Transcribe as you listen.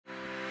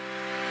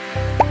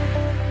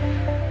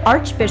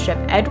Archbishop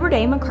Edward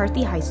A.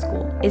 McCarthy High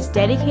School is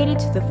dedicated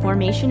to the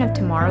formation of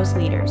tomorrow's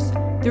leaders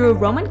through a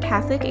Roman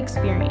Catholic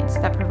experience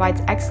that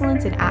provides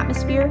excellence in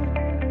atmosphere,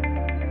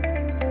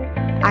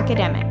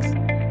 academics,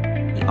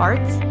 the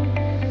arts,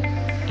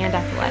 and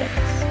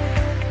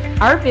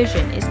athletics. Our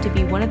vision is to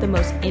be one of the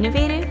most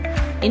innovative,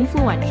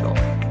 influential,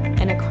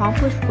 and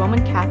accomplished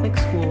Roman Catholic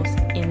schools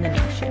in the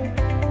nation.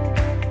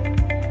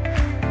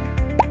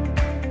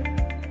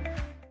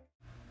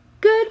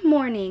 Good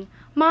morning.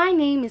 My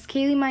name is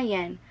Kaylee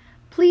Mayen.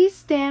 Please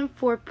stand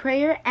for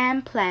prayer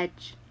and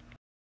pledge.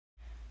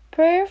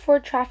 Prayer for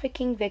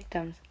trafficking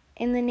victims.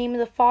 In the name of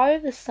the Father,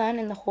 the Son,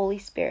 and the Holy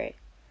Spirit.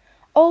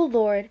 O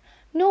Lord,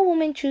 no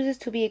woman chooses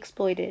to be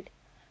exploited.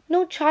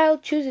 No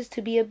child chooses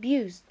to be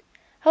abused.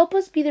 Help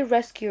us be the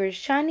rescuers,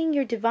 shining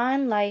your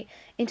divine light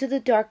into the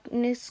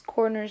darkness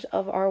corners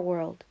of our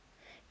world,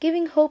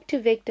 giving hope to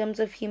victims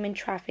of human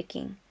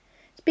trafficking,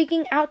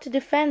 speaking out to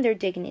defend their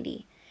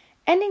dignity,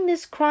 ending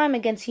this crime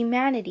against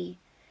humanity,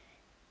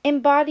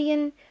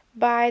 embodying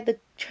by the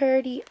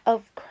charity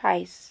of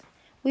Christ.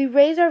 We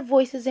raise our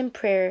voices in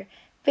prayer,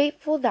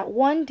 faithful that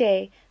one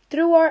day,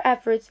 through our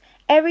efforts,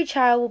 every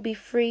child will be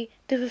free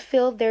to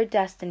fulfill their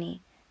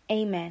destiny.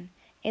 Amen.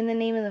 In the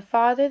name of the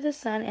Father, the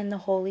Son, and the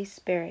Holy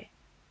Spirit.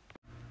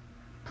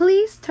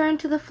 Please turn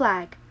to the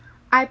flag.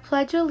 I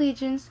pledge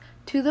allegiance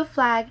to the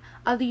flag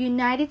of the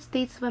United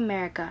States of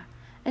America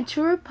and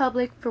to the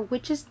republic for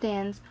which it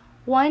stands,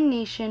 one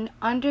nation,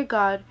 under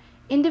God,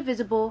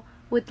 indivisible,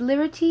 with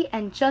liberty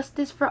and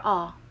justice for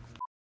all.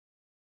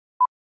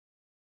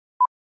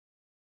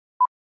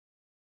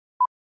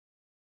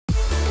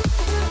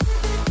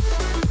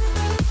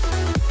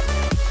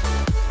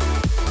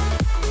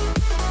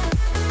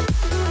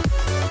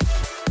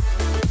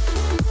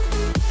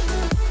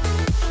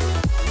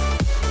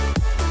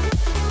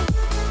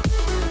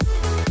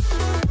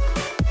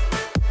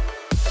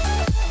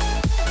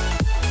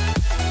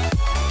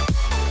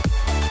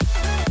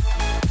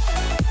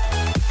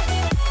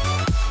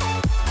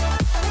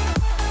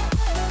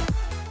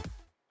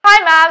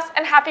 Hi Mavs,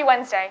 and happy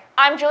Wednesday.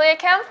 I'm Julia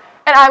Kim.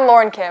 And I'm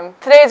Lauren Kim.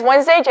 Today is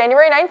Wednesday,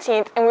 January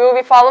 19th, and we will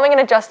be following an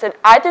adjusted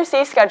I through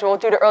C schedule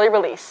due to early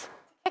release.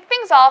 To kick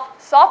things off,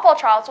 softball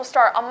trials will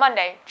start on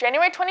Monday,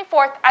 January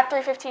 24th at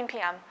 3:15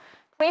 p.m.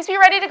 Please be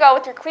ready to go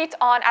with your cleats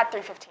on at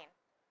 3:15.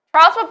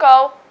 Trials will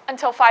go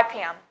until 5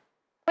 p.m.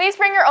 Please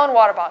bring your own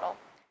water bottle.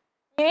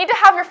 You need to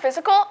have your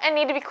physical and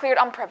need to be cleared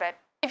on privet.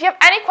 If you have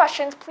any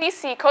questions, please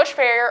see Coach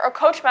Ferrier or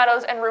Coach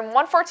Meadows in room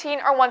 114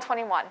 or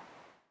 121.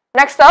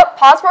 Next up,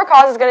 Pause for a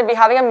Cause is going to be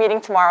having a meeting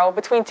tomorrow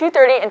between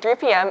 2:30 and 3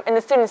 p.m. in the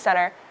Student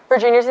Center for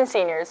juniors and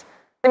seniors.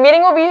 The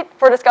meeting will be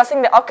for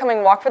discussing the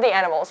upcoming Walk for the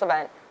Animals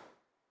event.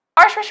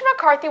 Archbishop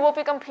McCarthy will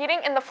be competing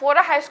in the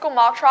Florida High School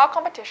mock trial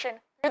competition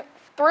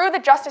through the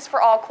Justice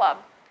for All Club.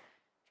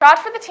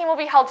 Tryouts for the team will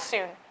be held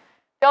soon.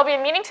 There will be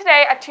a meeting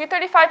today at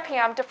 2:35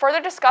 p.m. to further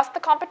discuss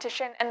the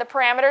competition and the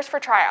parameters for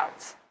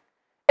tryouts.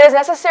 It is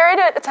necessary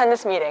to attend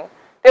this meeting.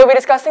 They will be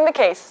discussing the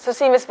case, so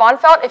see Ms. Von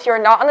Felt if you are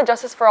not on the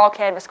Justice for All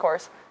Canvas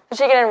course, so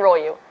she can enroll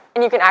you,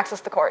 and you can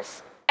access the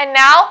course. And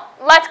now,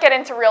 let's get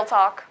into Real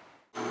Talk.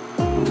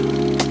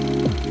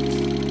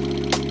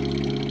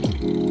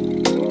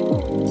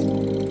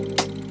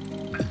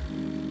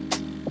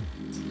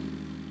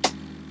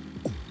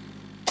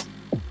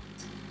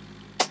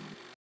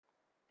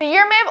 The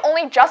year may have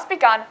only just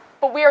begun,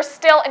 but we are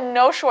still in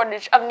no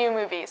shortage of new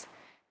movies.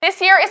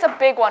 This year is a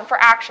big one for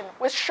action,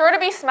 with sure to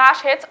be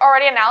smash hits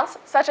already announced,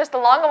 such as the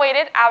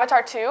long-awaited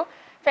Avatar 2,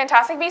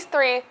 Fantastic Beasts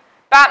 3,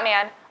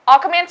 Batman,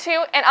 Aquaman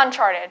 2, and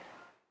Uncharted.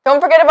 Don't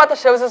forget about the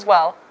shows as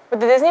well. With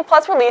the Disney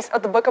Plus release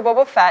of The Book of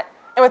Boba Fett,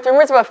 and with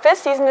rumors of a 5th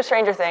season of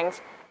Stranger Things,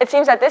 it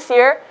seems that this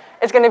year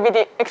is going to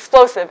be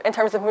explosive in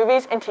terms of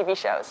movies and TV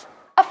shows.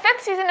 A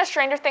 5th season of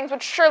Stranger Things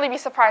would surely be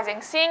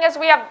surprising, seeing as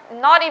we have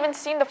not even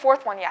seen the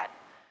 4th one yet.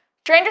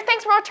 Stranger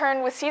Things will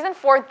return with Season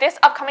 4 this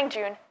upcoming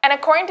June, and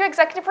according to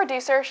executive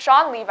producer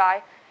Sean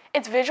Levi,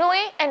 it's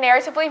visually and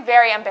narratively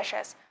very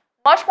ambitious,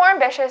 much more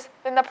ambitious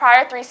than the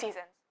prior 3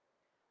 seasons.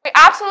 We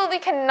absolutely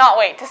cannot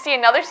wait to see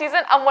another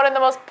season on one of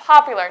the most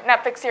popular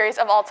Netflix series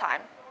of all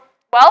time.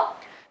 Well,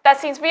 that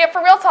seems to be it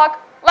for Real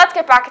Talk. Let's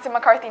get back into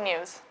McCarthy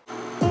news.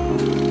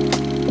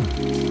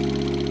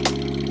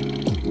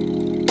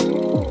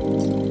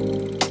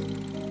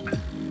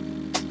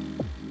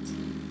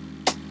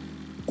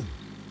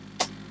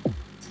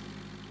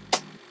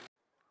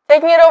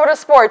 Taking it over to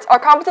sports, our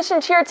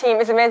competition cheer team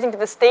is advancing to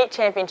the state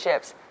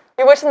championships.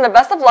 We wish them the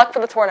best of luck for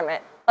the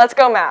tournament. Let's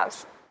go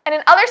Mavs! And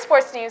in other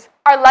sports news,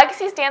 our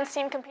Legacies dance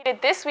team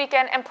competed this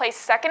weekend and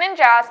placed 2nd in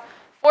jazz,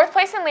 4th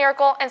place in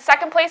lyrical, and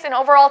 2nd place in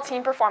overall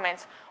team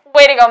performance.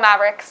 Way to go,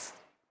 Mavericks!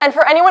 And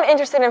for anyone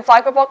interested in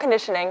flag football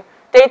conditioning,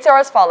 dates are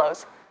as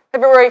follows: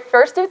 February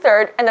 1st through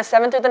 3rd and the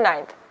 7th through the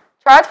 9th.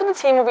 Tryouts for the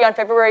team will be on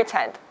February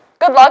 10th.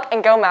 Good luck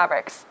and go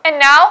Mavericks! And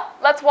now,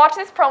 let's watch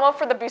this promo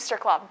for the Booster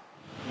Club.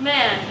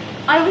 Man,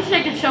 I wish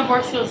I could show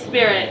more school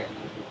spirit.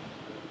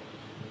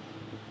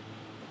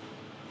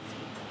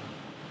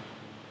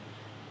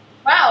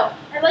 Wow,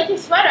 I like your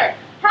sweater.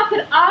 How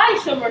could I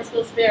show more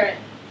school spirit?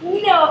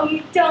 No,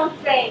 you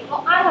don't say.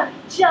 Well, I have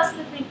just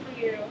the thing for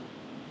you.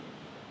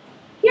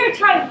 Here,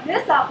 try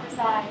this out for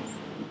size.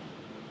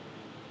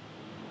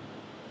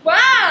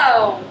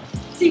 Wow!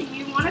 Do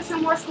you want to show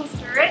more school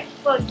spirit?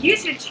 Well, you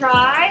should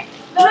try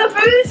the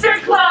Booster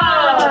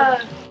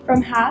Club!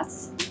 From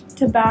hats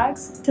to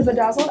bags to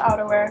bedazzled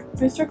outerwear,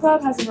 Booster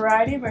Club has a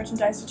variety of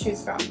merchandise to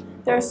choose from.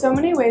 There are so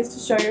many ways to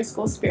show your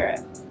school spirit.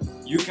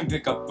 You can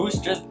pick up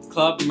Booster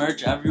Club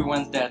merch every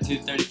Wednesday at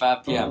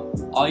 2:35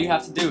 p.m. All you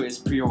have to do is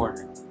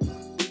pre-order.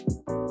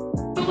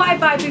 Why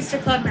buy Booster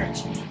Club merch?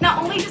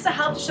 Not only does it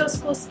help to show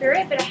school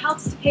spirit, but it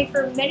helps to pay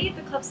for many of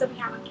the clubs that we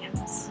have on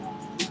campus.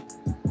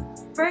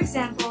 For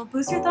example,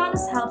 Boosterthon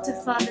has helped to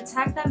fund the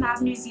tech that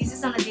Map News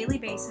uses on a daily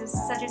basis,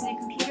 such as new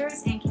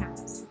computers and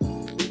cameras.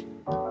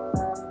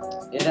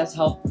 It has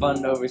helped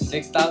fund over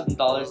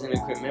 $6,000 in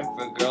equipment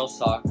for girls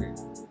soccer.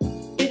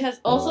 It has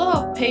also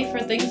helped pay for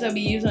things that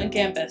we use on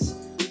campus,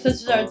 such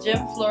as our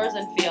gym floors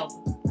and field.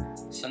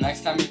 So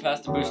next time you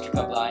pass the Booster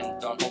Club line,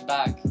 don't hold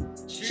back.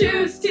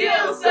 Choose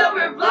teal,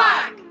 silver,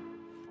 black!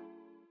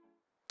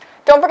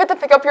 Don't forget to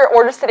pick up your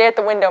orders today at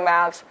the window,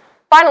 Mavs.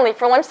 Finally,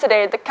 for lunch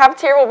today, the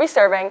cafeteria will be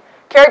serving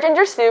carrot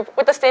ginger soup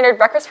with the standard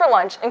breakfast for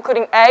lunch,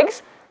 including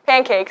eggs,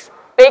 pancakes,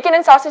 bacon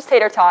and sausage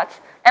tater tots,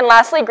 and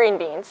lastly, green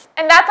beans.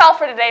 And that's all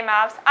for today,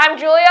 Mavs. I'm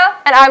Julia.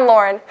 And I'm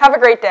Lauren. Have a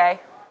great day.